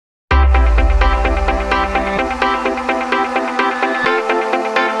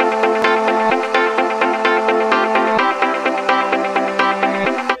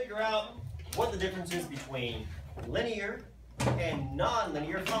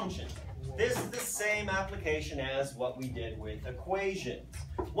functions. This is the same application as what we did with equations.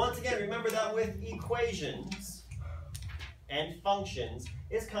 Once again, remember that with equations and functions,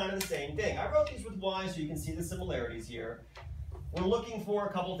 it's kind of the same thing. I wrote these with y so you can see the similarities here. We're looking for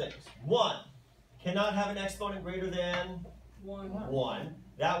a couple things. 1, cannot have an exponent greater than 1.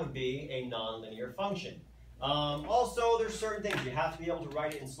 That would be a nonlinear function. Also, there's certain things. You have to be able to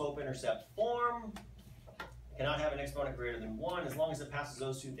write it in slope-intercept form. Cannot have an exponent greater than 1. As long as it passes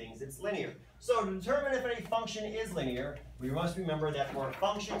those two things, it's linear. So to determine if any function is linear, we must remember that for a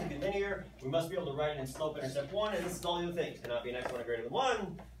function to be linear, we must be able to write it in slope-intercept 1, and this is all the other things. Cannot be an exponent greater than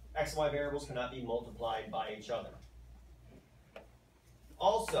 1. X and y variables cannot be multiplied by each other.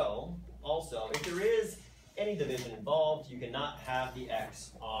 Also, if there is any division involved, you cannot have the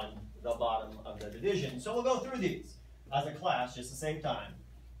x on the bottom of the division. So we'll go through these as a class just to save time.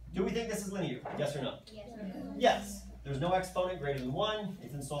 Do we think this is linear? Yes or no? Yes. Yes. There's no exponent greater than 1.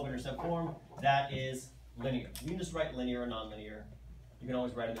 It's in slope-intercept form. That is linear. You can just write linear or nonlinear. You can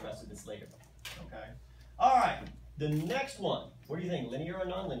always write in the rest of this later. Okay? All right. The next one. What do you think? Linear or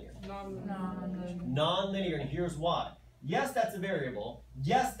nonlinear? Nonlinear. Nonlinear, and here's why. Yes, that's a variable.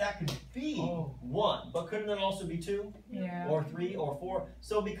 Yes, that could be 1, but couldn't it also be 2? Yeah. Or 3 or 4?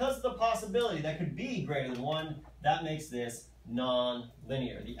 So because of the possibility that could be greater than 1, that makes this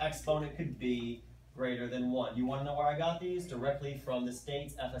non-linear. The exponent could be greater than 1. You want to know where I got these? Directly from the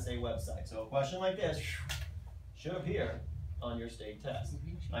state's FSA website. So a question like this should appear on your state test.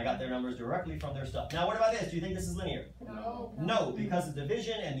 I got their numbers directly from their stuff. Now what about this? Do you think this is linear? No. No, because of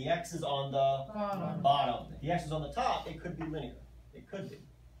division and the x is on the bottom. If the x is on the top, it could be linear. It could be.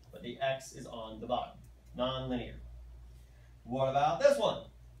 But the x is on the bottom. Non-linear. What about this one?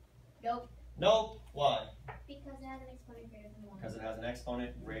 Nope. Nope. Why? Because it has an exponent greater than 1. Because it has an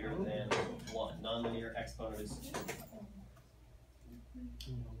exponent greater than 1. Nonlinear exponent is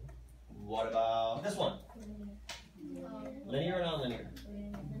 2. What about this one? Linear or nonlinear?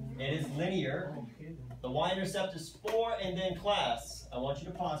 It is linear. The y-intercept is 4, and then class, I want you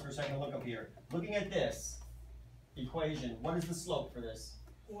to pause for a second and look up here. Looking at this equation, what is the slope for this?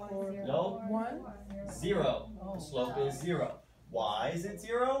 1. No? 1. 0. The slope is 0. Why is it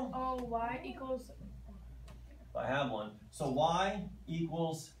 0? Oh, y equals... If I have one. So y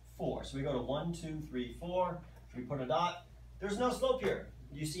equals 4. So we go to 1, 2, 3, 4. We put a dot. There's no slope here.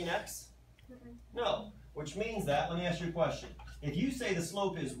 Do you see an x? No. Which means that, let me ask you a question. If you say the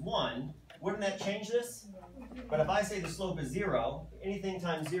slope is 1, wouldn't that change this? But if I say the slope is 0, anything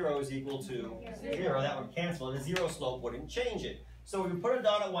times 0 is equal to 0. That would cancel, and a 0 slope wouldn't change it. So we put a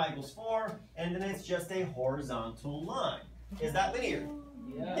dot at y equals 4, and then it's just a horizontal line. Is that linear?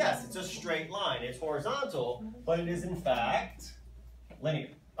 Yeah. Yes, it's a straight line. It's horizontal, but it is in fact linear.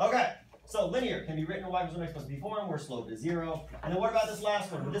 Okay, so linear can be written in y equals x plus b form where slope is 0. And then what about this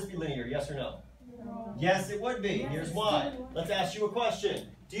last one? Would this be linear, yes or no? No. Yes, it would be. Here's why. Let's ask you a question.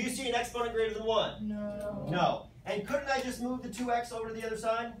 Do you see an exponent greater than 1? No. No. And couldn't I just move the 2x over to the other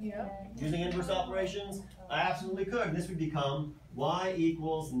side? Yeah. Using inverse operations? I absolutely could. And this would become y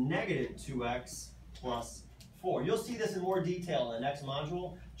equals negative 2x plus 4. You'll see this in more detail in the next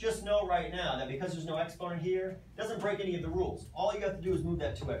module. Just know right now that because there's no exponent here, it doesn't break any of the rules. All you have to do is move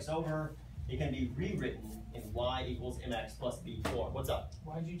that 2x over. It can be rewritten in y equals mx plus b form. What's up?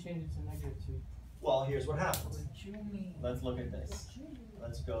 Why'd you change it to negative 2? Well, here's what happens. What you mean? Let's look at this.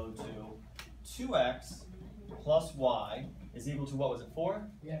 Let's go to 2x plus y is equal to, what was it, 4?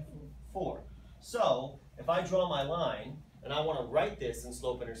 Yeah. 4. So, if I draw my line, and I want to write this in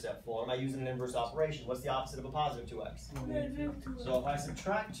slope-intercept form, I use an inverse operation. What's the opposite of a positive 2x? So if I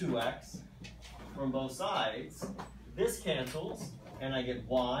subtract 2x from both sides, this cancels, and I get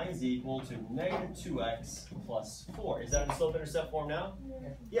y is equal to negative 2x plus 4. Is that in slope-intercept form now? Yeah.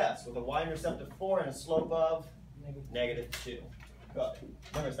 Yes, with a y-intercept of 4 and a slope of negative 2. Good.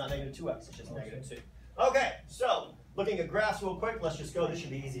 Remember, it's not negative 2x, it's just negative 2. Okay, so looking at graphs real quick, let's just go. This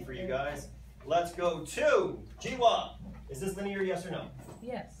should be easy for you guys. Let's go to GWA. Is this linear, yes or no?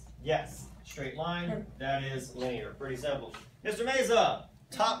 Yes. Yes. Straight line, that is linear. Pretty simple. Mr. Meza,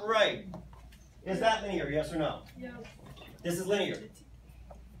 top right. Is that linear, yes or no? Yeah. This is linear.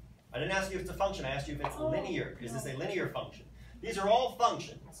 I didn't ask you if it's a function, I asked you if it's linear. Is this a linear function? These are all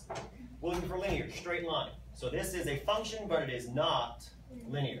functions. We're looking for linear, straight line. So this is a function, but it is not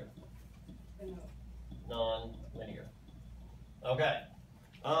linear. Non-linear. Okay.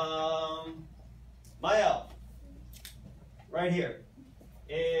 Mael, right here.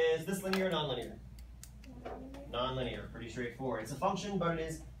 Is this linear or non-linear? Non-linear, pretty straightforward. It's a function, but it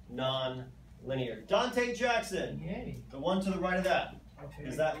is non-linear. Dante Jackson, Yay. the one to the right of that. Okay.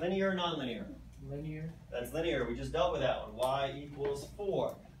 Is that linear or non-linear? Linear. That's linear. We just dealt with that one. Y equals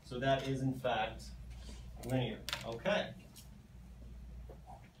 4. So that is in fact linear. Okay.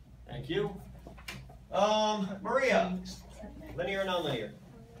 Thank you. Maria, linear or nonlinear?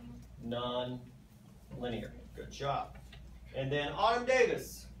 Non-linear. Good job. And then Autumn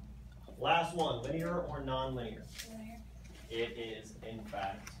Davis, last one, linear or non-linear? Linear. It is in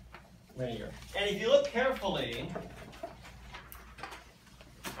fact linear. And if you look carefully,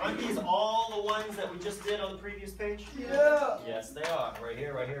 aren't these all the ones that we just did on the previous page? Yeah. Yes, they are. Right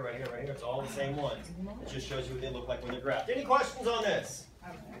here, right here, right here, right here. It's all the same ones. It just shows you what they look like when they're graphed. Any questions on this?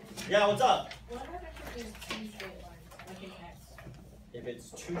 Yeah, what's up? What if it's two straight lines, like an X? If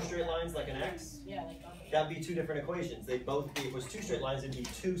it's two straight lines like an X, Yeah, like that'd be two different equations. They'd both be, if it was two straight lines, it'd be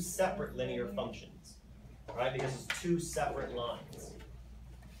two separate linear functions. Right? Because it's two separate lines.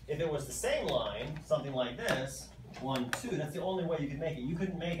 If it was the same line, something like this, 1, 2, that's the only way you could make it. You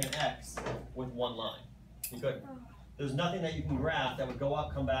couldn't make an X with one line. You couldn't. There's nothing that you can graph that would go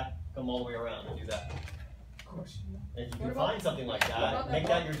up, come back, come all the way around and do that. If you can find something like that, make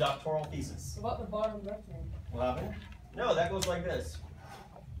that your doctoral thesis. What about the bottom left hand? What happened? No, that goes like this.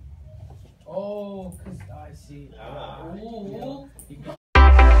 Oh, cause I see. Ah. Ooh.